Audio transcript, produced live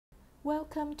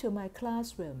Welcome to my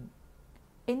classroom.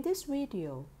 In this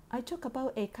video, I talk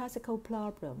about a classical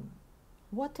problem,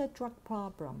 water jug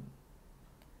problem.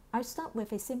 I start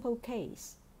with a simple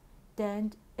case.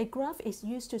 Then, a graph is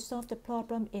used to solve the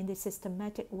problem in the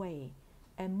systematic way,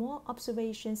 and more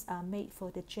observations are made for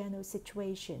the general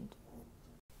situation.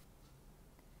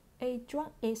 A jug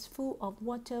is full of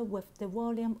water with the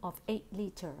volume of 8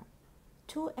 liters.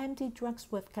 Two empty jugs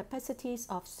with capacities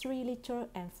of 3 liters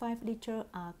and 5 liters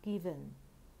are given.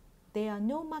 There are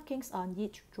no markings on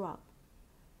each jug.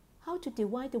 How to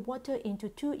divide the water into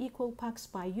two equal parts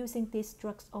by using these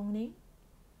jugs only?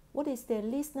 What is the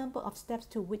least number of steps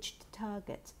to reach the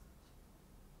target?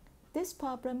 This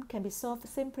problem can be solved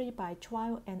simply by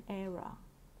trial and error.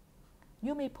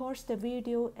 You may pause the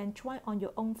video and try on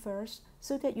your own first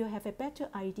so that you have a better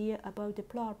idea about the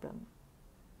problem.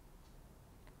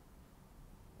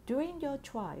 During your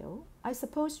trial, I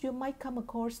suppose you might come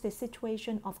across the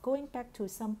situation of going back to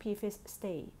some previous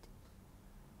state.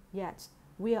 Yet,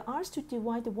 we are asked to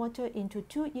divide the water into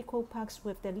two equal parts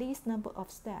with the least number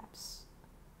of steps.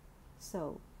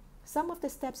 So, some of the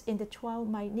steps in the trial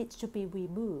might need to be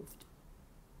removed.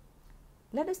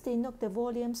 Let us denote the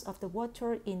volumes of the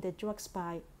water in the jugs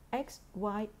by X,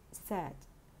 Y, Z,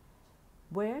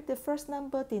 where the first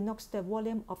number denotes the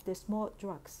volume of the small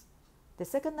jugs. The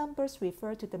second numbers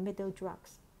refer to the middle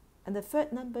jugs, and the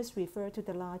third numbers refer to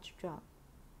the large jug.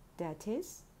 That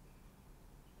is,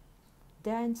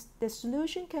 then the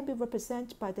solution can be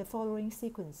represented by the following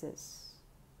sequences.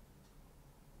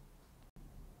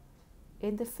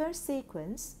 In the first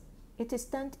sequence, it is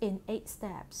done in 8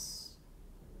 steps.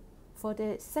 For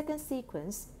the second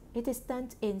sequence, it is done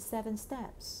in 7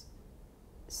 steps.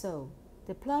 So,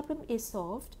 the problem is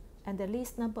solved, and the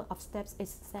least number of steps is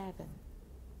 7.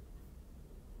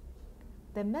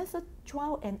 The method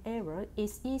trial and error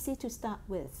is easy to start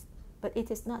with, but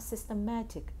it is not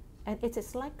systematic, and it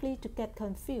is likely to get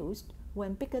confused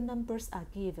when bigger numbers are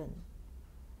given.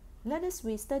 Let us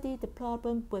restudy the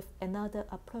problem with another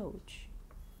approach.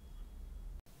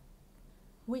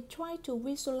 We try to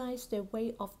visualize the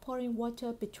way of pouring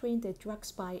water between the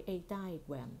jugs by a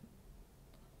diagram.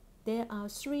 There are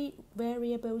 3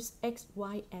 variables x,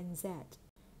 y, and z,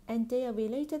 and they are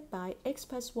related by x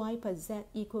plus y plus z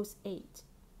equals 8.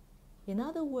 In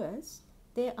other words,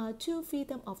 there are 2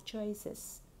 freedom of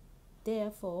choices.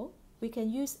 Therefore, we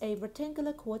can use a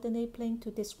rectangular coordinate plane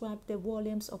to describe the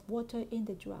volumes of water in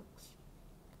the jugs.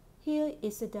 Here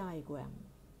is the diagram.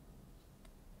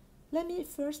 Let me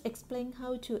first explain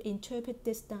how to interpret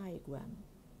this diagram.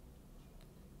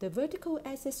 The vertical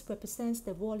axis represents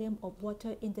the volume of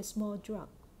water in the small jug,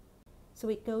 so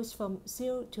it goes from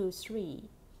 0 to 3.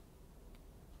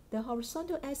 The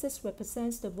horizontal axis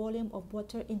represents the volume of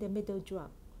water in the middle jug,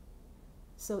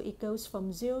 so it goes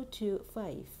from 0 to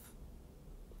 5.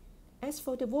 As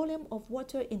for the volume of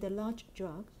water in the large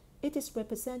jug, it is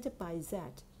represented by Z,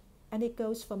 and it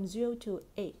goes from 0 to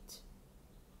 8.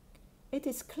 It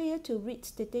is clear to read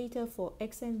the data for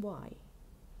x and y.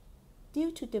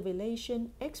 Due to the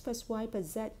relation x plus y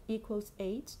plus z equals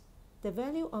 8, the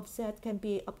value of z can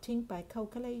be obtained by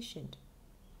calculation.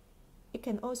 It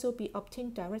can also be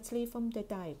obtained directly from the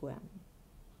diagram.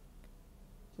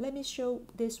 Let me show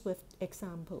this with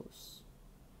examples.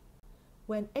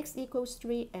 When x equals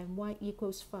 3 and y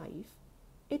equals 5,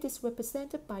 it is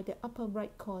represented by the upper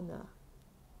right corner.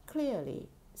 Clearly,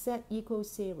 z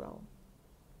equals 0.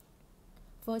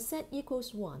 For z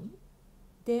equals 1,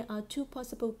 there are 2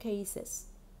 possible cases,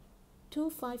 2,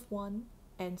 5, 1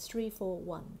 and 3, 4,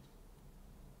 1.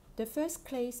 The first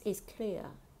case is clear,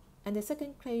 and the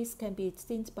second case can be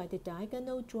seen by the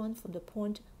diagonal drawn from the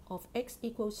point of x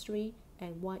equals 3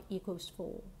 and y equals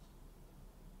 4.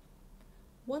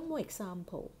 One more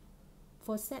example.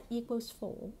 For z equals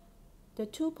 4, the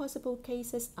 2 possible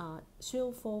cases are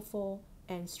 0, 4, 4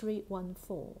 and 3, 1,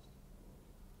 4.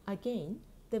 Again,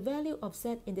 the value of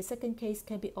z in the second case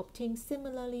can be obtained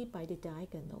similarly by the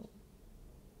diagonal.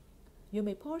 You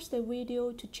may pause the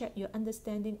video to check your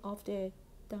understanding of the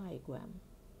diagram.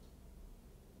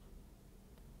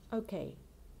 Okay,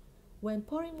 when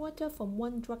pouring water from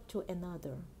one jug to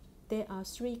another, there are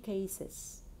 3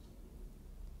 cases.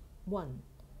 1.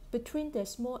 Between the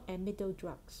small and middle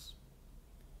jugs.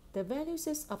 The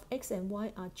values of x and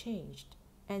y are changed,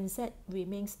 and z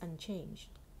remains unchanged.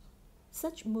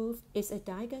 Such move is a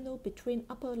diagonal between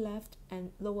upper left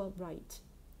and lower right.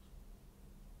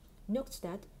 Note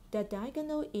that the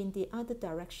diagonal in the other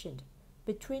direction,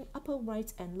 between upper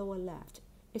right and lower left,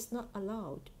 is not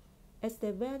allowed, as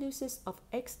the values of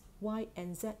x, y,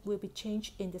 and z will be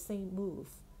changed in the same move,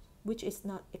 which is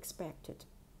not expected.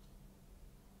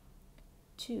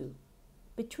 2.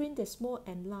 between the small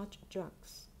and large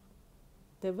jugs.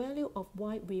 The value of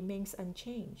y remains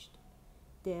unchanged.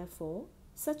 Therefore,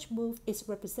 such move is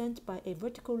represented by a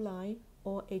vertical line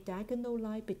or a diagonal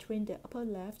line between the upper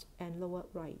left and lower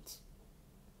right.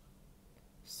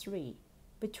 3.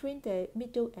 Between the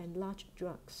middle and large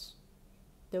jugs.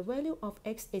 The value of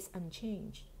x is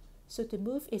unchanged, so the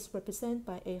move is represented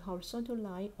by a horizontal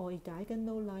line or a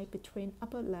diagonal line between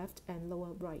upper left and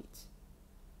lower right.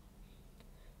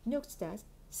 Note that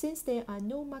since there are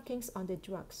no markings on the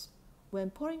jugs, when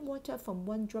pouring water from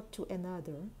one jug to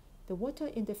another, the water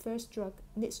in the first jug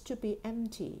needs to be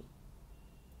empty.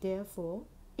 Therefore,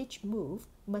 each move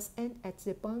must end at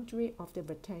the boundary of the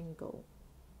rectangle.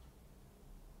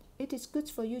 It is good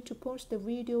for you to pause the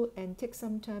video and take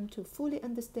some time to fully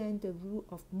understand the rule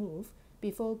of move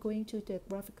before going to the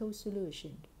graphical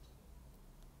solution.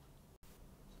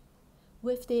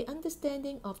 With the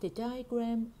understanding of the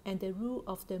diagram and the rule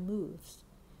of the moves,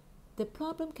 the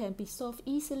problem can be solved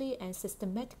easily and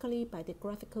systematically by the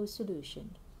graphical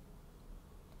solution.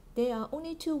 There are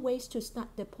only two ways to start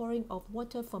the pouring of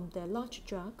water from the large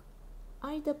jug,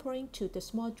 either pouring to the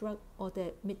small jug or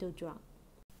the middle jug.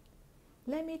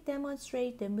 Let me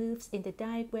demonstrate the moves in the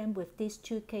diagram with these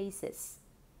two cases.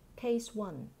 Case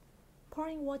 1.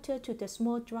 Pouring water to the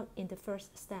small jug in the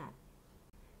first step.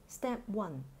 Step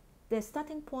 1. The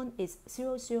starting point is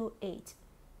 008,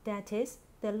 that is,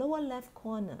 the lower left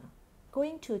corner,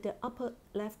 going to the upper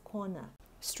left corner,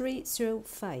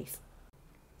 305.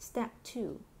 Step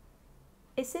 2.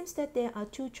 It seems that there are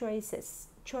two choices.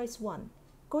 Choice 1.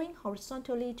 Going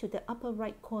horizontally to the upper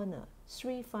right corner,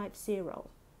 350.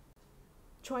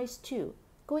 Choice 2.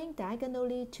 Going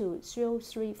diagonally to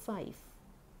 035.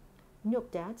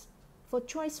 Note that for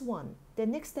choice 1, the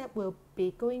next step will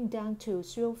be going down to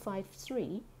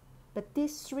 053, but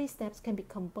these three steps can be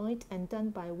combined and done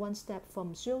by one step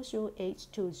from 008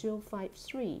 to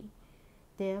 053.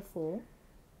 Therefore,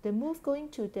 the move going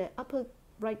to the upper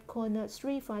right corner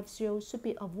 350 should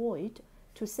be avoided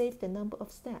to save the number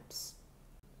of steps.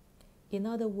 In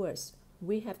other words,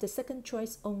 we have the second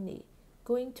choice only,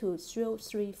 going to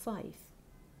 035.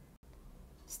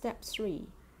 Step 3.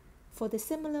 For the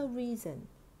similar reason,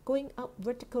 going up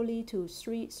vertically to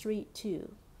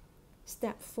 332.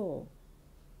 Step 4.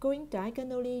 Going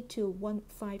diagonally to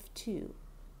 152.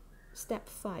 Step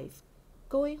 5.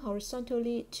 Going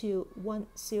horizontally to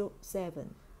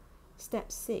 107.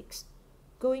 Step 6.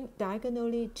 Going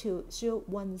diagonally to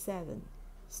 017.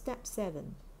 Step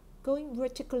 7. Going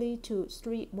vertically to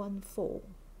 314.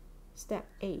 Step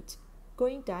 8.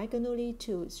 Going diagonally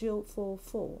to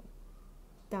 044.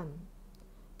 Done.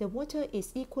 The water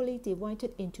is equally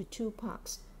divided into two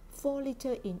parts, 4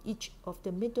 liters in each of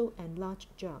the middle and large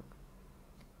jug.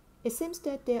 It seems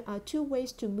that there are two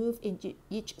ways to move in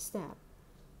each step,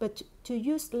 but to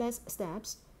use less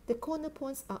steps, the corner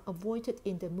points are avoided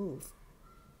in the move.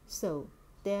 So,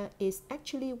 there is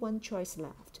actually one choice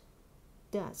left.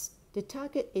 Thus, the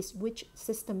target is which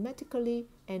systematically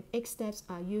and X steps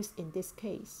are used in this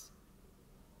case.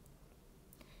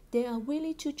 There are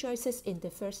really two choices in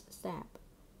the first step.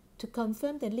 To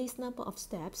confirm the least number of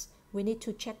steps, we need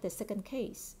to check the second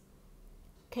case.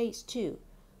 Case 2.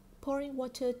 Pouring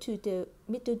water to the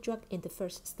middle jug in the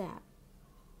first step.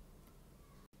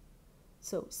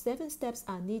 So 7 steps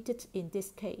are needed in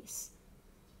this case.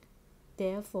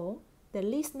 Therefore, the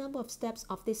least number of steps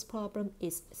of this problem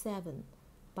is 7,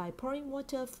 by pouring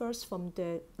water first from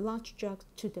the large jug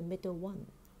to the middle one.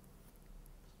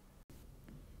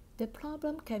 The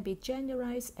problem can be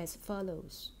generalized as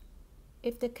follows.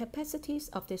 If the capacities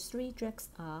of the 3 jugs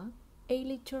are A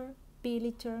liter, B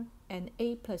liter, and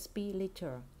A plus B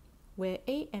liter, where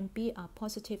A and B are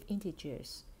positive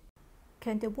integers,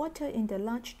 can the water in the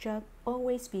large jug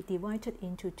always be divided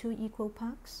into 2 equal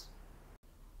parts?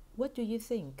 What do you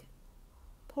think?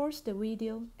 Pause the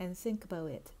video and think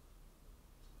about it.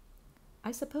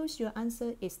 I suppose your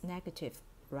answer is negative,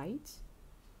 right?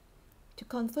 To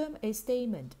confirm a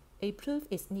statement, a proof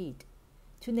is needed.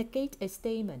 To negate a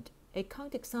statement, a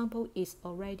counterexample is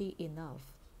already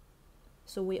enough.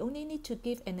 So we only need to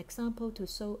give an example to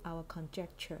show our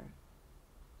conjecture.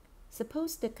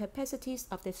 Suppose the capacities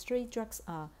of the 3 jugs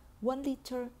are 1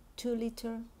 liter, 2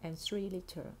 liter, and 3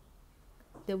 liter.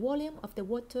 The volume of the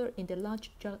water in the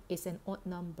large jug is an odd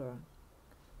number.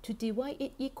 To divide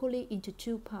it equally into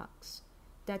 2 parts,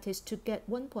 that is to get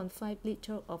 1.5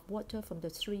 liter of water from the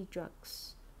 3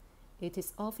 jugs, it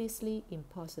is obviously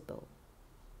impossible.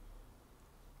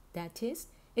 That is,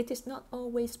 it is not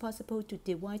always possible to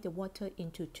divide the water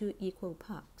into 2 equal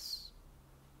parts.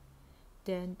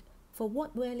 Then, for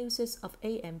what values of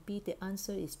A and B the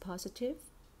answer is positive?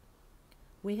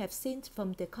 we have seen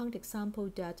from the count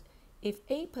example that if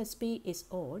A plus B is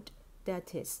odd,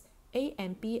 that is, A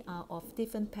and B are of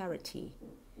different parity,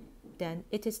 then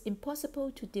it is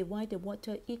impossible to divide the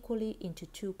water equally into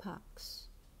two parts.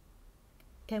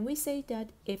 Can we say that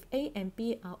if A and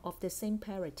B are of the same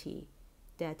parity,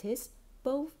 that is,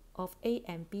 both of A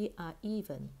and B are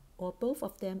even, or both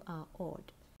of them are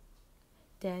odd,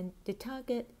 then the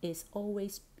target is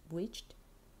always reached?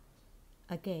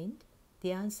 Again,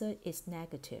 the answer is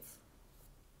negative.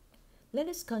 Let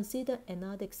us consider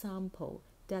another example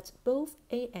that both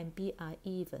A and B are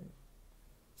even.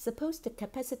 Suppose the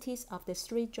capacities of the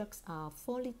three jugs are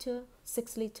 4 liter,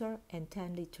 6 liter, and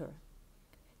 10 liter.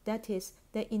 That is,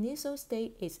 the initial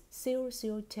state is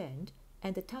 0010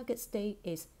 and the target state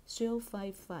is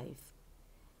 055.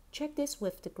 Check this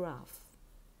with the graph.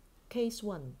 Case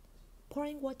 1.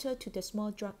 Pouring water to the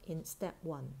small jug in step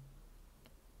 1.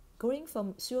 Going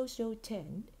from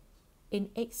 0010 in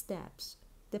 8 steps,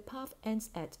 the path ends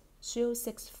at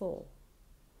 064,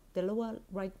 the lower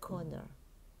right corner.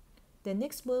 The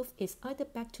next move is either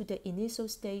back to the initial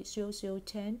state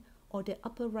 0010 or the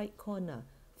upper right corner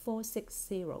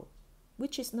 460,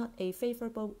 which is not a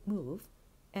favorable move,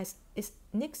 as its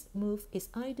next move is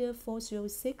either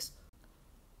 406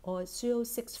 or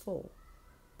 064.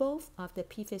 Both are the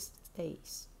previous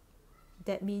states.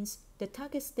 That means the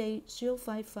target state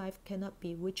 055 cannot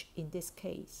be reached in this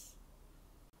case.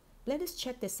 Let us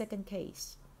check the second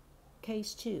case.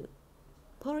 Case 2.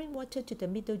 Pouring water to the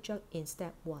middle jug in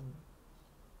step 1.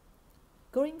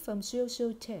 Going from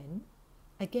 0010,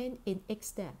 again in 8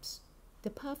 steps,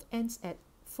 the path ends at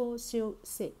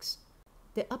 406,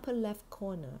 the upper left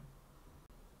corner.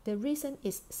 The reason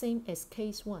is same as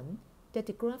case 1, that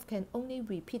the graph can only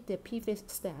repeat the previous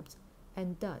steps,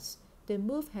 and thus the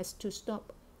move has to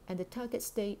stop and the target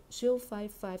state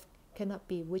 055 cannot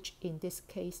be reached in this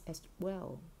case as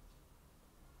well.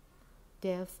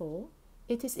 Therefore,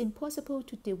 it is impossible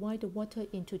to divide the water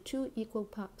into two equal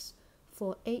parts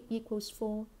for A equals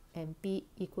 4 and B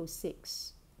equals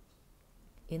 6.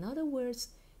 In other words,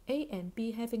 A and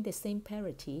B having the same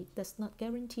parity does not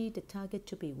guarantee the target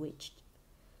to be reached.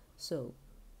 So,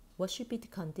 what should be the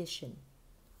condition?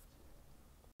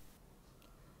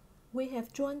 We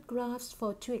have drawn graphs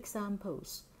for 2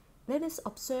 examples. Let us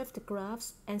observe the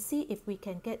graphs and see if we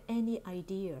can get any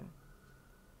idea.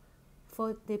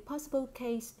 For the possible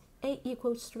case, A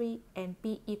equals 3 and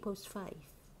B equals 5.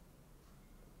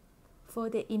 For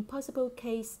the impossible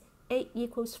case, A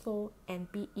equals 4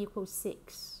 and B equals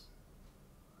 6.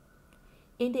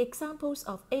 In the examples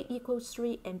of A equals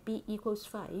 3 and B equals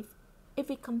 5, if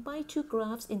we combine 2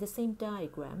 graphs in the same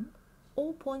diagram,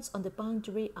 all points on the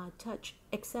boundary are touched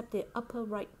except the upper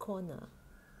right corner,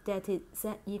 that is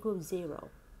z equals 0.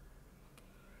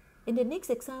 In the next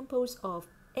examples of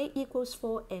A equals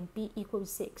 4 and B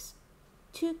equals 6,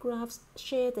 2 graphs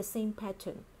share the same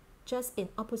pattern, just in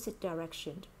opposite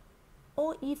direction.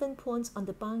 All even points on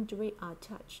the boundary are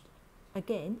touched,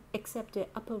 again except the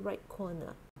upper right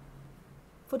corner.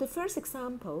 For the first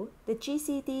example, the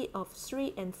GCD of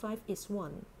 3 and 5 is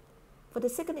 1. For the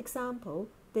second example,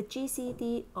 the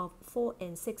GCD of 4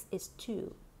 and 6 is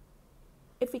 2.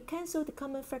 If we cancel the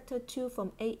common factor 2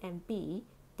 from A and B,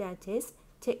 that is,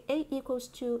 take A equals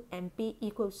 2 and B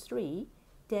equals 3,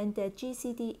 then the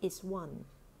GCD is 1.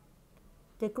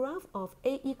 The graph of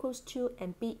A equals 2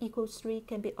 and B equals 3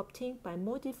 can be obtained by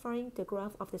modifying the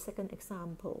graph of the second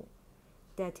example,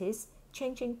 that is,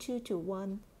 changing 2 to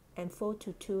 1 and 4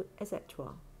 to 2,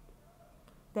 etc.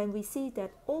 Then we see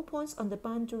that all points on the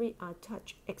boundary are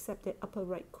touched except the upper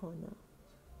right corner.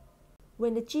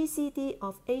 When the GCD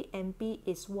of A and B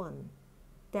is 1,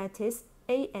 that is,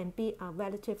 A and B are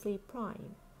relatively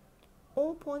prime,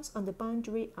 all points on the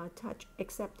boundary are touched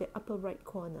except the upper right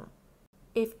corner.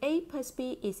 If A plus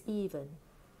B is even,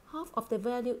 half of the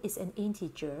value is an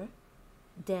integer,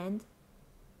 then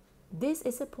this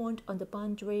is a point on the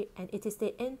boundary and it is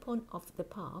the endpoint of the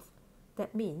path.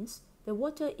 That means the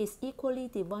water is equally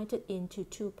divided into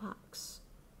 2 parts.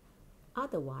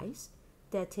 Otherwise,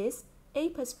 that is, A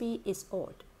plus B is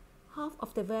odd, half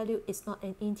of the value is not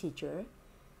an integer,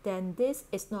 then this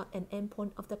is not an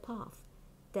endpoint of the path.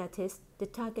 That is, the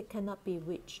target cannot be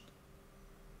reached.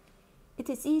 It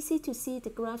is easy to see the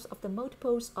graphs of the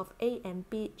multiples of A and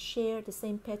B share the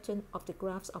same pattern of the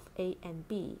graphs of A and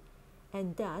B,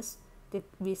 and thus the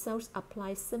results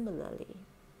apply similarly.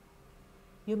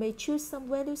 You may choose some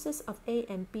values of A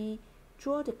and B,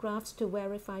 draw the graphs to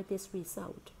verify this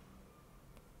result.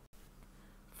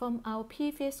 From our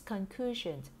previous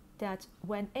conclusion that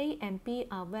when A and B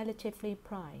are relatively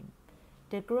prime,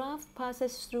 the graph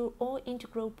passes through all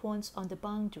integral points on the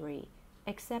boundary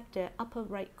except the upper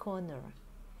right corner.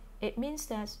 It means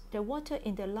that the water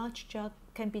in the large jug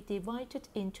can be divided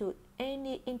into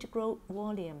any integral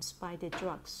volumes by the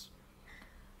drugs.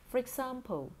 For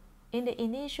example, in the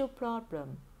initial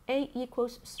problem, A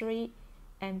equals 3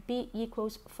 and B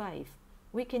equals 5,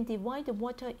 we can divide the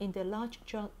water in the large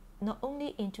jug not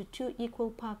only into two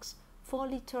equal parts, 4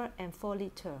 liter and 4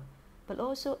 liter, but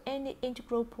also any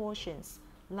integral portions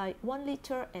like 1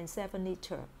 liter and 7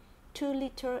 liter, 2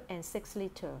 liter and 6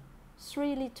 liter,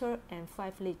 3 liter and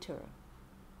 5 liter.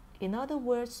 In other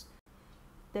words,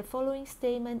 the following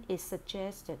statement is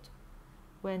suggested.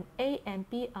 When A and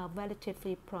B are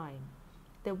relatively prime,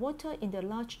 the water in the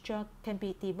large jug can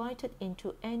be divided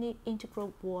into any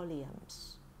integral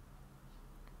volumes.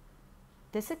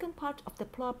 The second part of the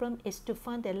problem is to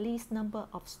find the least number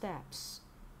of steps.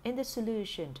 In the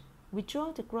solution, we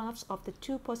draw the graphs of the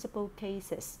two possible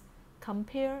cases,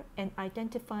 compare and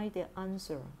identify the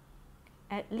answer.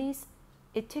 At least,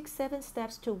 it takes 7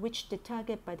 steps to reach the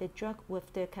target by the drug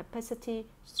with the capacity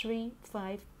 3,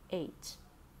 5, 8.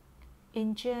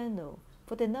 In general,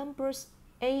 for the numbers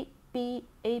A, B,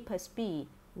 A plus B,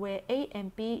 where A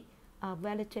and B are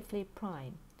relatively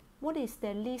prime, what is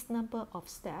the least number of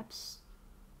steps?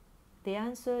 The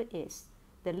answer is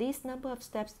the least number of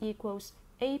steps equals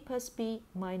A plus B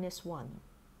minus 1.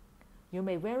 You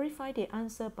may verify the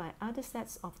answer by other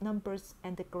sets of numbers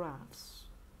and the graphs,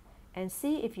 and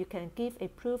see if you can give a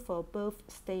proof for both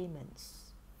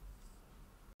statements.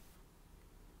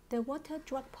 The water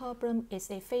drug problem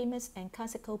is a famous and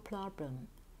classical problem.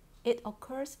 It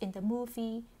occurs in the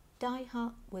movie Die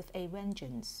Hard with a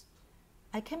Vengeance.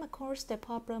 I came across the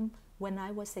problem when I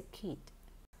was a kid.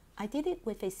 I did it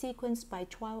with a sequence by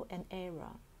trial and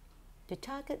error. The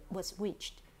target was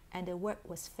reached and the work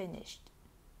was finished.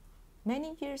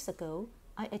 Many years ago,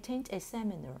 I attended a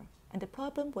seminar and the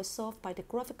problem was solved by the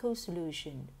graphical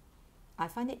solution. I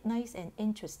find it nice and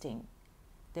interesting.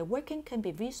 The working can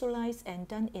be visualized and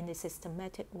done in a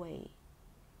systematic way.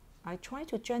 I try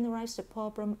to generalize the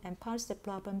problem and pass the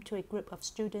problem to a group of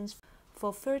students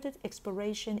for further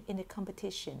exploration in the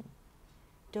competition.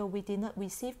 Though we did not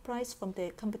receive prize from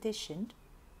the competition,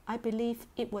 I believe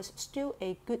it was still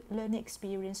a good learning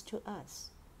experience to us.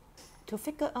 To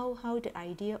figure out how the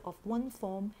idea of one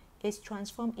form is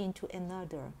transformed into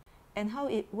another, and how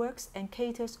it works and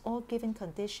caters all given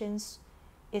conditions,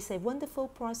 is a wonderful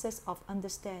process of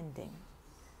understanding.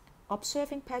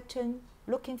 Observing pattern,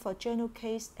 looking for general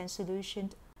case and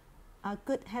solutions are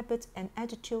good habits and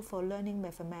attitude for learning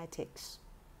mathematics.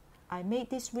 I made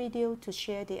this video to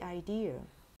share the idea.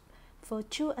 For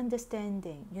true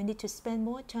understanding, you need to spend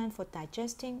more time for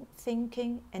digesting,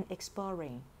 thinking, and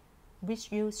exploring,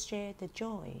 which you share the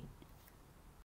joy.